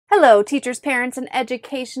Hello, teachers, parents, and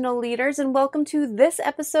educational leaders, and welcome to this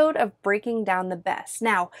episode of Breaking Down the B.E.S.T.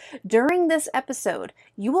 Now, during this episode,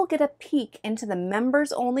 you will get a peek into the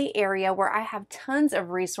members-only area where I have tons of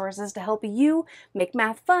resources to help you make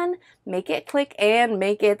math fun, make it click, and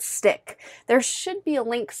make it stick. There should be a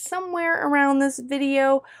link somewhere around this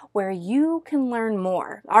video where you can learn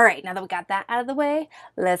more. All right, now that we got that out of the way,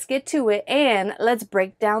 let's get to it, and let's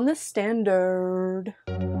break down the standard.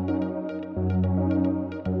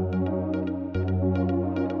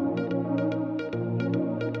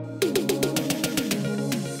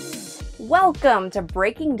 Welcome to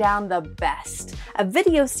Breaking Down the B.E.S.T, a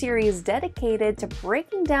video series dedicated to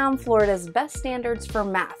breaking down Florida's B.E.S.T standards for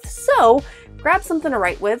math. So grab something to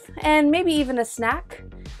write with and maybe even a snack.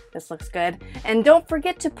 This looks good. And don't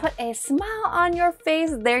forget to put a smile on your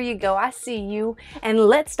face. There you go, I see you. And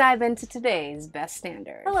let's dive into today's B.E.S.T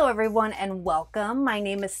standard. Hello everyone and welcome. My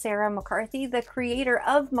name is Sarah McCarthy, the creator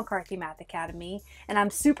of McCarthy Math Academy. And I'm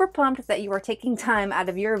super pumped that you are taking time out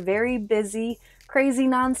of your very busy, crazy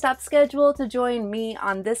nonstop schedule to join me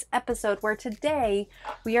on this episode where today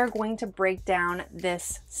we are going to break down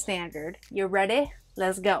this standard. You ready?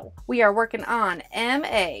 Let's go. We are working on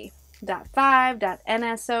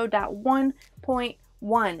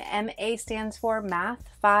MA.5.NSO.1.1. MA stands for Math,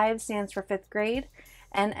 5 stands for 5th grade,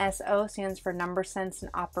 NSO stands for Number Sense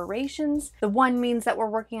and Operations. The 1 means that we're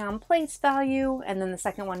working on place value, and then the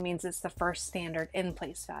second one means it's the first standard in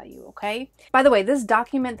place value, okay? By the way, this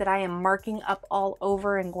document that I am marking up all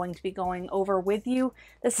over and going to be going over with you,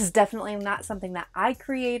 this is definitely not something that I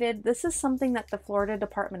created. This is something that the Florida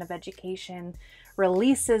Department of Education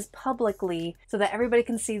releases publicly so that everybody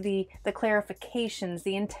can see the clarifications,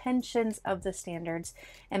 the intentions of the standards.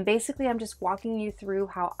 And basically, I'm just walking you through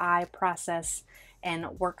how I process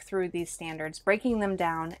and work through these standards, breaking them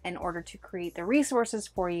down in order to create the resources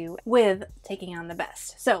for you with taking on the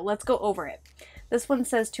B.E.S.T. So let's go over it. This one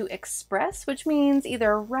says to express, which means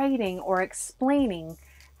either writing or explaining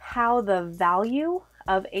how the value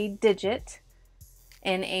of a digit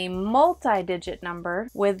in a multi-digit number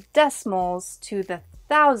with decimals to the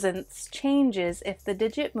thousandths changes if the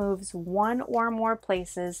digit moves 1 or more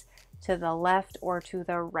places to the left or to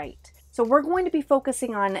the right. So we're going to be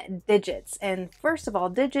focusing on digits. And first of all,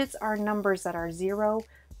 digits are numbers that are 0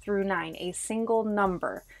 through 9, a single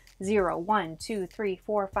number. 0, 1, 2, 3,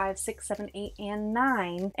 4, 5, 6, 7, 8, and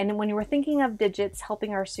 9. And when you were thinking of digits,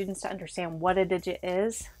 helping our students to understand what a digit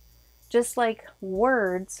is, just like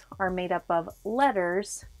words are made up of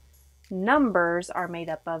letters, numbers are made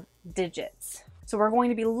up of digits. So we're going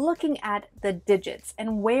to be looking at the digits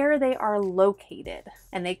and where they are located.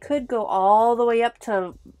 And they could go all the way up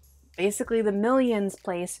to basically the millions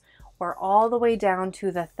place or all the way down to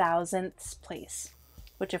the thousandths place,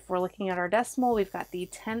 which if we're looking at our decimal, we've got the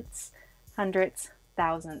tenths, hundredths,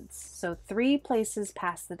 thousandths. So 3 places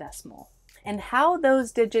past the decimal. And how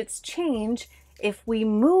those digits change if we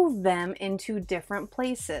move them into different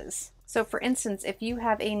places. So for instance, if you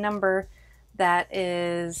have a number that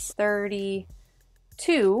is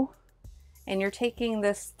 32 and you're taking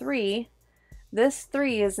this 3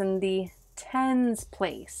 is in the tens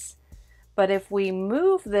place. But if we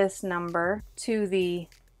move this number to the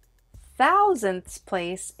thousandths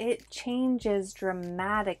place, it changes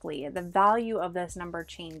dramatically. The value of this number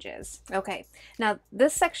changes. Okay, now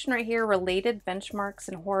this section right here, related benchmarks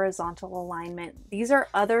and horizontal alignment, these are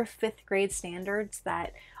other 5th grade standards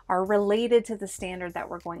that are related to the standard that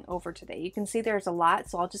we're going over today. You can see there's a lot,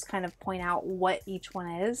 so I'll just kind of point out what each one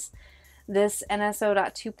is. This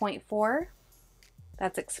NSO.2.4,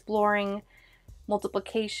 that's exploring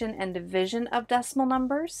multiplication and division of decimal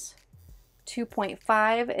numbers.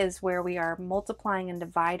 2.5 is where we are multiplying and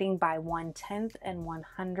dividing by 1/10 and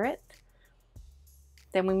 1/100th.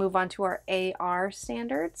 Then we move on to our AR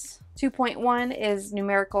standards. 2.1 is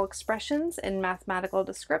numerical expressions and mathematical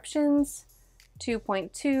descriptions.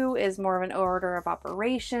 2.2 is more of an order of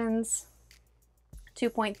operations.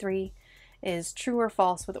 2.3 is true or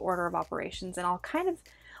false with order of operations. And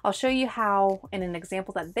I'll show you how, in an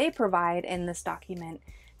example that they provide in this document,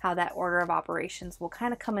 how that order of operations will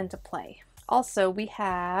kind of come into play. Also, we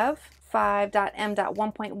have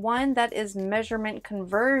 5.M.1.1, that is measurement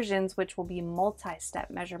conversions, which will be multi-step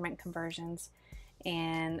measurement conversions.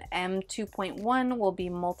 And M2.1 will be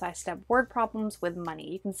multi-step word problems with money.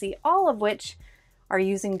 You can see all of which are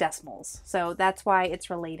using decimals. So that's why it's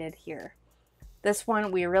related here. This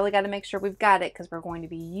one, we really got to make sure we've got it because we're going to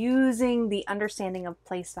be using the understanding of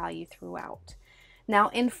place value throughout. Now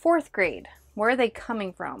in 4th grade, where are they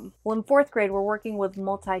coming from? Well, in 4th grade, we're working with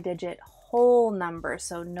multi-digit whole numbers,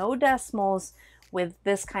 so no decimals with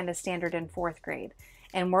this kind of standard in 4th grade.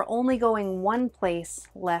 and we're only going one place,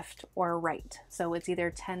 left or right. So it's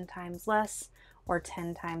either 10 times less or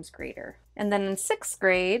 10 times greater. And then in 6th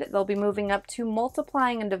grade, they'll be moving up to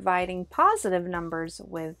multiplying and dividing positive numbers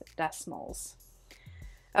with decimals.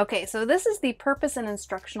 Okay, so this is the purpose and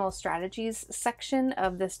instructional strategies section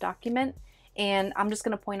of this document, and I'm just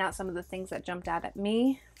going to point out some of the things that jumped out at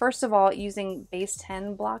me. First of all, using base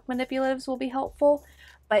 10 block manipulatives will be helpful,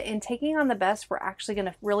 but in taking on the BEST, we're actually going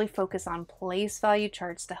to really focus on place value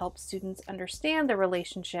charts to help students understand the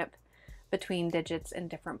relationship between digits in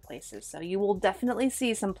different places. So you will definitely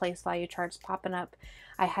see some place value charts popping up.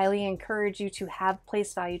 I highly encourage you to have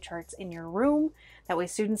place value charts in your room. That way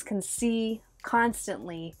students can see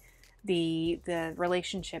constantly the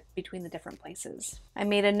relationship between the different places. I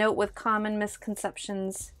made a note with common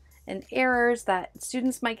misconceptions and errors that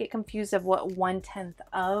students might get confused of what 1/10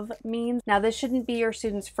 of means. Now this shouldn't be your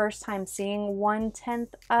students' first time seeing 1/10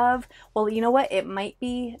 of. Well, you know what? It might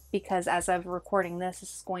be, because as of recording this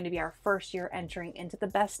is going to be our first year entering into the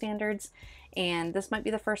BEST standards, and this might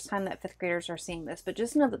be the first time that 5th graders are seeing this. But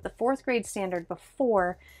just know that the 4th grade standard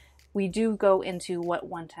before we do go into what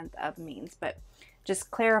 1/10 of means. But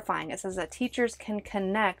just clarifying, it says that teachers can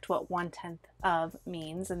connect what 1/10 of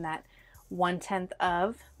means, and that 1/10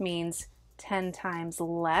 of means 10 times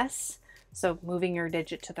less, so moving your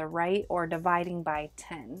digit to the right, or dividing by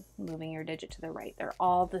 10, moving your digit to the right. They're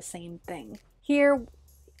all the same thing. Here,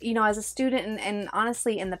 you know, as a student, and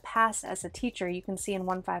honestly in the past as a teacher, you can see in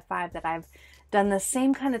 155 that I've done the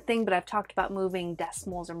same kind of thing, but I've talked about moving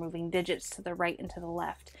decimals or moving digits to the right and to the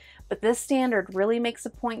left. But this standard really makes a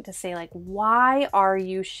point to say, like, why are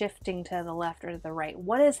you shifting to the left or to the right?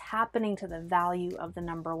 What is happening to the value of the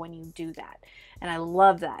number when you do that? And I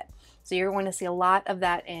love that. So you're going to see a lot of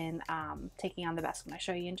that in taking on the BEST. I'm going to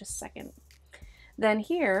show you in just a second. Then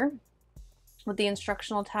here, with the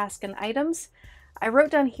instructional task and items, I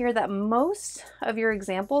wrote down here that most of your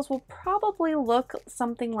examples will probably look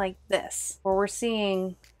something like this, where we're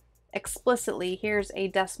seeing explicitly, here's a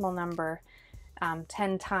decimal number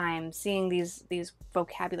 10 times, seeing these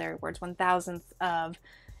vocabulary words, 1,000th of,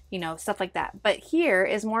 you know, stuff like that. But here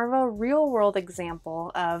is more of a real world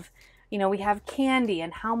example of, you know, we have candy,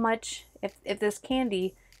 and how much, if this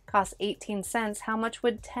candy costs 18 cents, how much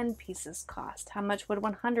would 10 pieces cost? How much would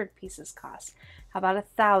 100 pieces cost? How about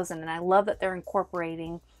 1,000? And I love that they're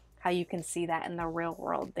incorporating how you can see that in the real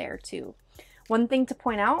world there too. One thing to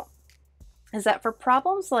point out is that for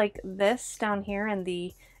problems like this down here in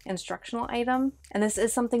the instructional item, and this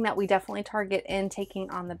is something that we definitely target in taking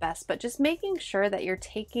on the BEST, but just making sure that you're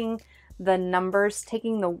taking the numbers,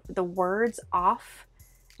 taking the words off,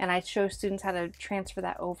 and I show students how to transfer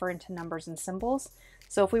that over into numbers and symbols.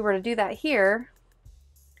 So if we were to do that here,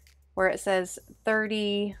 where it says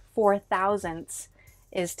 34 thousandths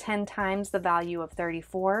is 10 times the value of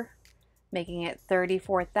 34, making it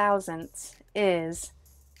 34 thousandths is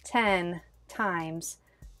 10 times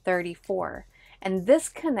 34. And this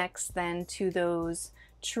connects then to those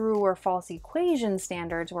true or false equation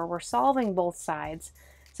standards where we're solving both sides.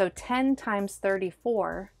 So 10 times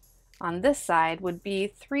 34 on this side would be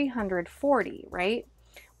 340, right?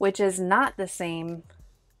 Which is not the same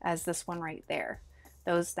as this one right there.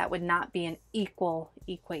 That would not be an equal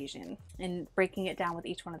equation, and breaking it down with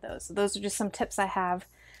each one of those. So those are just some tips I have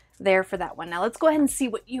there for that one. Now let's go ahead and see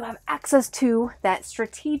what you have access to that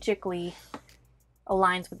strategically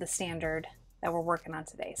aligns with the standard that we're working on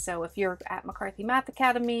today. So if you're at McCarthy Math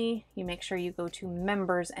Academy, you make sure you go to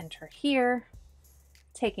members, enter here,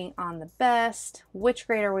 taking on the BEST. Which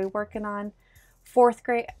grade are we working on? 4th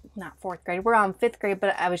grade, not 4th grade, we're on 5th grade,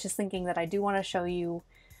 but I was just thinking that I do want to show you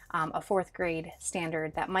a 4th grade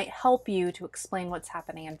standard that might help you to explain what's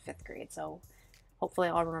happening in 5th grade. So hopefully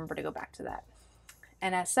I'll remember to go back to that.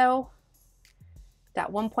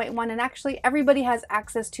 NSO.1.1, and actually everybody has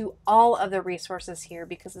access to all of the resources here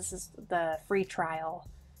because this is the free trial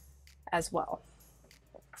as well.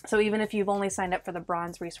 So even if you've only signed up for the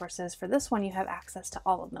bronze resources, for this one you have access to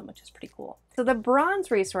all of them, which is pretty cool. So the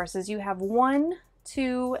bronze resources, you have 1,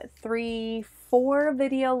 2, 3, 4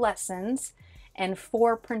 video lessons and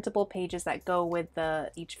 4 printable pages that go with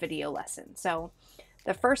each video lesson. So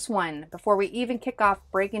the first one, before we even kick off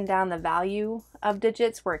breaking down the value of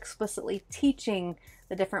digits, we're explicitly teaching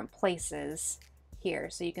the different places here.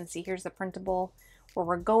 So you can see here's the printable where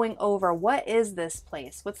we're going over what is this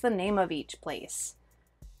place? What's the name of each place?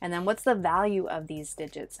 And then what's the value of these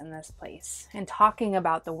digits in this place? And talking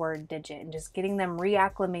about the word digit and just getting them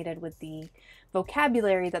reacclimated with the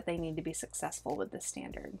vocabulary that they need to be successful with this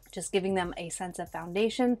standard. Just giving them a sense of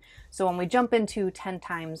foundation. So when we jump into 10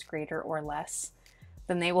 times greater or less,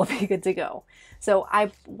 then they will be good to go. So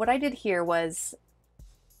what I did here was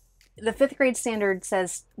The 5th grade standard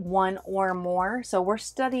says 1 or more, so we're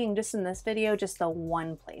studying just in this video just the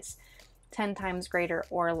one place, 10 times greater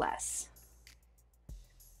or less.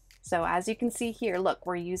 So as you can see here, look,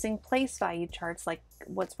 we're using place value charts like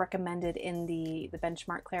what's recommended in the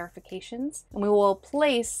benchmark clarifications. And we will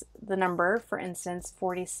place the number, for instance,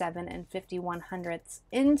 47 and 51/100ths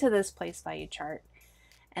into this place value chart.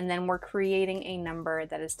 And then we're creating a number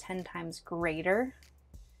that is 10 times greater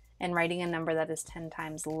and writing a number that is 10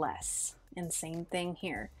 times less. And same thing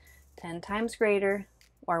here, 10 times greater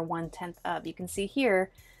or 1/10 of. You can see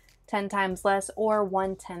here, 10 times less or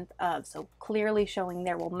 1/10 of. So clearly showing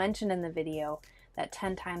there, we'll mention in the video that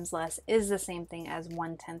 10 times less is the same thing as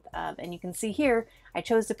 1/10 of. And you can see here, I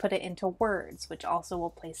chose to put it into words, which also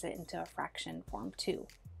will place it into a fraction form too.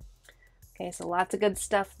 Okay, so lots of good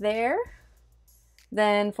stuff there.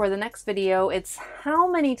 Then for the next video, it's how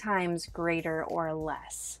many times greater or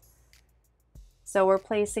less. So we're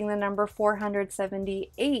placing the number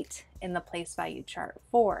 478 in the place value chart.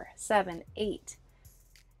 4, 7, 8.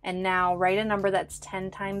 And now write a number that's 10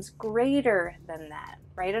 times greater than that.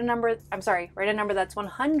 Write a number that's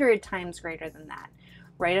 100 times greater than that.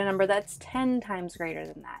 Write a number that's 10 times greater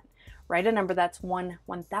than that. Write a number that's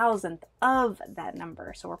 1/1000th of that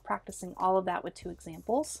number. So we're practicing all of that with 2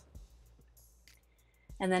 examples.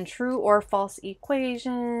 And then true or false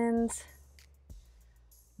equations.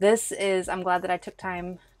 This is, I'm glad that I took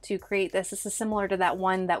time to create this. This is similar to that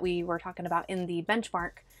one that we were talking about in the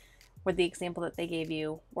benchmark, with the example that they gave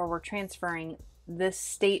you, where we're transferring this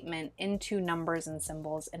statement into numbers and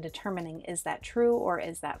symbols and determining, is that true or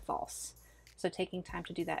is that false? So taking time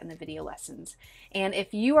to do that in the video lessons. And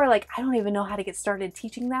if you are like, I don't even know how to get started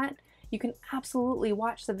teaching that, you can absolutely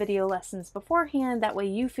watch the video lessons beforehand. That way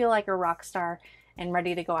you feel like a rock star and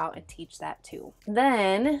ready to go out and teach that too.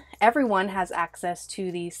 Then everyone has access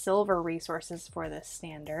to the silver resources for this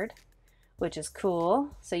standard, which is cool.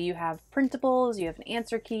 So you have printables, you have an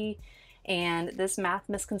answer key, and this math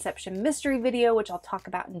misconception mystery video, which I'll talk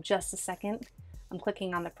about in just a second. I'm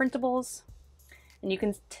clicking on the printables, and you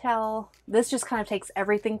can tell this just kind of takes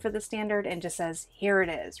everything for the standard and just says, here it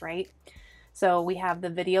is, right? So we have the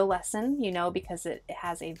video lesson, you know, because it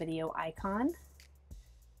has a video icon.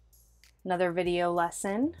 Another video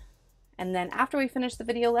lesson. And then after we finish the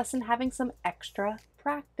video lesson, having some extra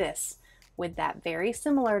practice with that, very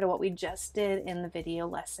similar to what we just did in the video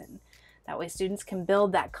lesson. That way students can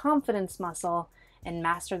build that confidence muscle and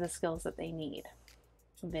master the skills that they need.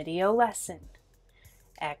 Video lesson,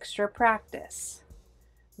 extra practice,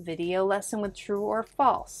 video lesson with true or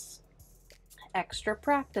false, extra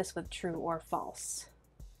practice with true or false.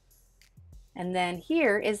 And then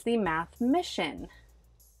here is the math mission.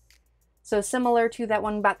 So similar to that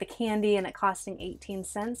one about the candy and it costing 18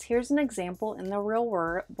 cents, here's an example in the real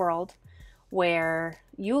world where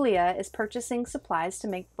Yulia is purchasing supplies to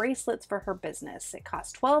make bracelets for her business. It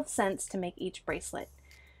costs 12 cents to make each bracelet.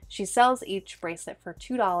 She sells each bracelet for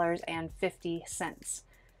 $2.50.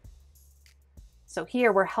 So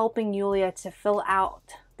here we're helping Yulia to fill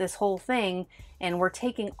out this whole thing, and we're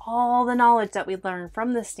taking all the knowledge that we learned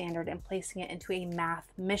from the standard and placing it into a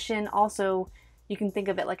math mission. Also, you can think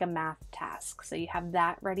of it like a math task. So you have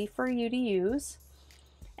that ready for you to use.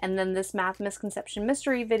 And then this math misconception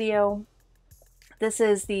mystery video, this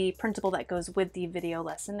is the printable that goes with the video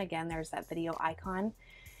lesson. Again, there's that video icon.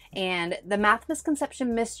 And the math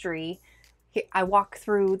misconception mystery, I walk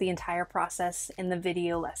through the entire process in the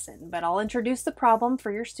video lesson, but I'll introduce the problem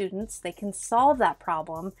for your students. They can solve that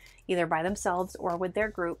problem either by themselves or with their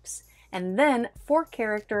groups. And then 4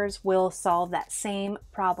 characters will solve that same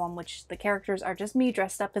problem, which the characters are just me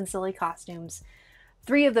dressed up in silly costumes.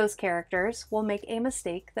 3 of those characters will make a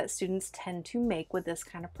mistake that students tend to make with this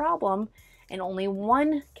kind of problem, and only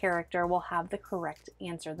 1 character will have the correct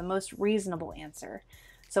answer, the most reasonable answer.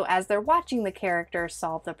 So as they're watching the characters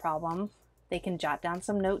solve the problem, they can jot down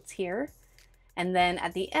some notes here, and then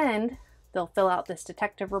at the end, they'll fill out this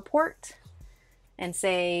detective report and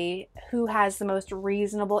say who has the most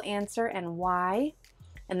reasonable answer and why.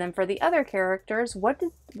 And then for the other characters, what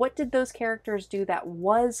did those characters do that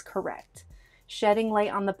was correct? Shedding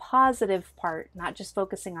light on the positive part, not just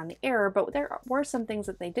focusing on the error, but there were some things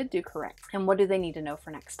that they did do correct. And what do they need to know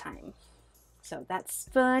for next time? So that's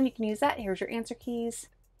fun. You can use that. Here's your answer keys.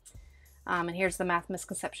 And here's the math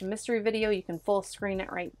misconception mystery video. You can full screen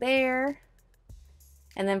it right there.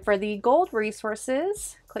 And then for the gold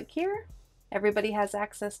resources, click here. Everybody has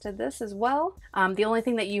access to this as well. The only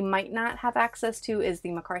thing that you might not have access to is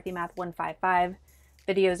the McCarthy Math 155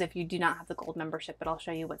 videos if you do not have the gold membership, but I'll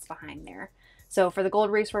show you what's behind there. So for the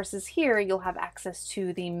gold resources here, you'll have access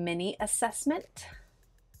to the mini assessment.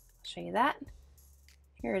 I'll show you that.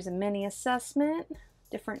 Here's a mini assessment,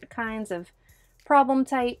 different kinds of problem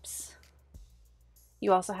types.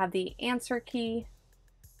 You also have the answer key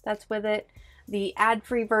that's with it. The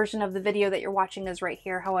ad-free version of the video that you're watching is right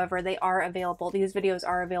here. However, they are available. These videos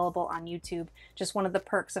are available on YouTube. Just one of the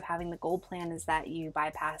perks of having the gold plan is that you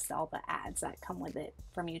bypass all the ads that come with it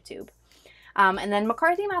from YouTube. And then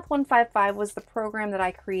McCarthy Math 155 was the program that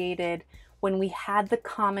I created when we had the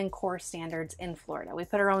Common Core standards in Florida. We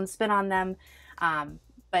put our own spin on them,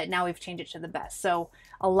 but now we've changed it to the B.E.S.T. So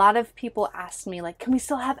a lot of people asked me, like, can we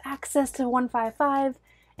still have access to 155?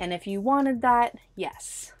 And if you wanted that,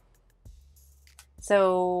 yes.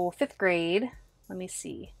 So 5th grade, let me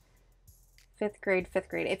see. 5th grade.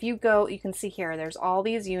 If you go, you can see here, there's all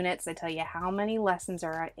these units. They tell you how many lessons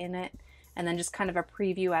are in it, and then just kind of a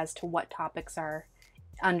preview as to what topics are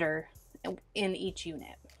under in each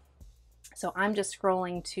unit. So I'm just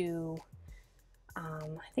scrolling to,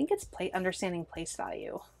 I think it's understanding place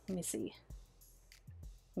value. Let me see.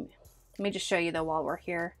 Let me just show you though while we're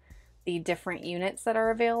here, the different units that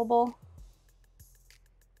are available.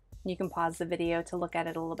 You can pause the video to look at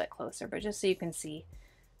it a little bit closer, but just so you can see.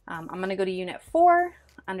 I'm going to go to Unit 4,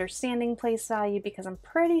 Understanding Place Value, because I'm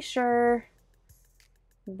pretty sure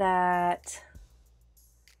that,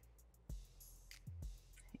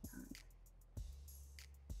 hang on.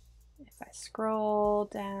 If I scroll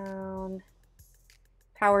down,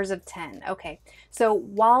 powers of 10. Okay, so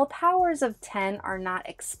while powers of 10 are not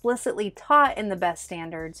explicitly taught in the B.E.S.T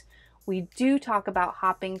standards, we do talk about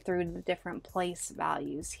hopping through the different place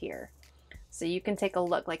values here. So you can take a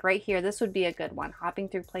look, like right here, this would be a good one. Hopping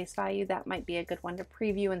through place value, that might be a good one to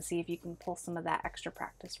preview and see if you can pull some of that extra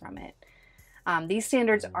practice from it. These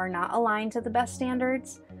standards are not aligned to the B.E.S.T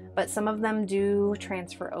standards, but some of them do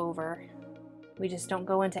transfer over. We just don't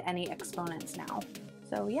go into any exponents now.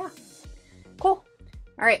 So yeah, cool.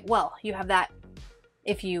 All right, well, you have that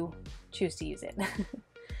if you choose to use it.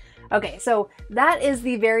 Okay, so that is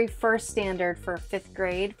the very first standard for 5th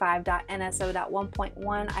grade,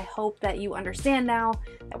 5.NSO.1.1. I hope that you understand now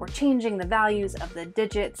that we're changing the values of the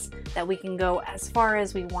digits, that we can go as far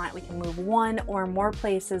as we want. We can move one or more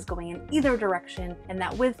places going in either direction, and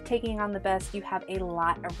that with taking on the B.E.S.T, you have a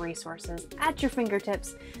lot of resources at your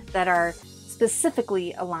fingertips that are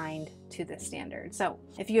specifically aligned to this standard. So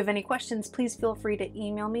if you have any questions, please feel free to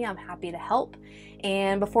email me. I'm happy to help.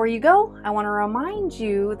 And before you go, I want to remind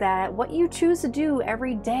you that what you choose to do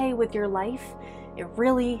every day with your life, it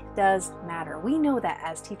really does matter. We know that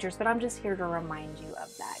as teachers, but I'm just here to remind you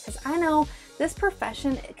of that, because I know this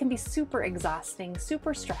profession, it can be super exhausting,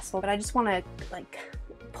 super stressful, but I just want to like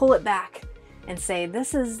pull it back and say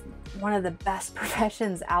this is one of the best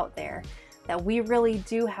professions out there, that we really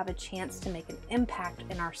do have a chance to make an impact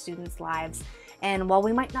in our students' lives. And while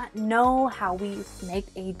we might not know how we make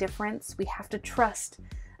a difference, we have to trust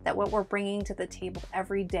that what we're bringing to the table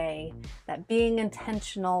every day, that being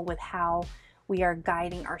intentional with how we are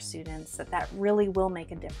guiding our students, that really will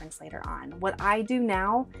make a difference later on. What I do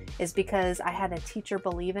now is because I had a teacher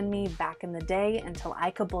believe in me back in the day until I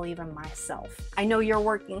could believe in myself. I know you're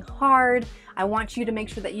working hard. I want you to make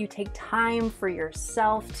sure that you take time for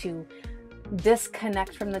yourself to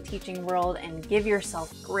disconnect from the teaching world and give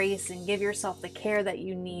yourself grace and give yourself the care that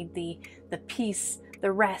you need, the peace,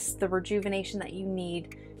 the rest, the rejuvenation that you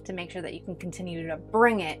need to make sure that you can continue to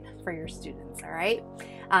bring it for your students. All right.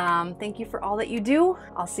 Thank you for all that you do.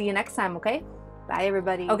 I'll see you next time. Okay. Bye,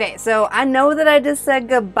 everybody. Okay, so I know that I just said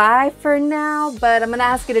goodbye for now, but I'm gonna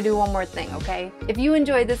ask you to do one more thing, okay? If you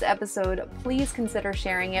enjoyed this episode, please consider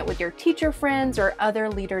sharing it with your teacher friends or other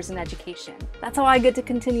leaders in education. That's how I get to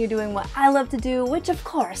continue doing what I love to do, which of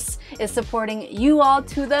course is supporting you all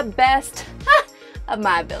to the best of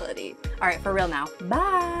my ability. All right, for real now.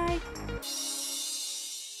 Bye.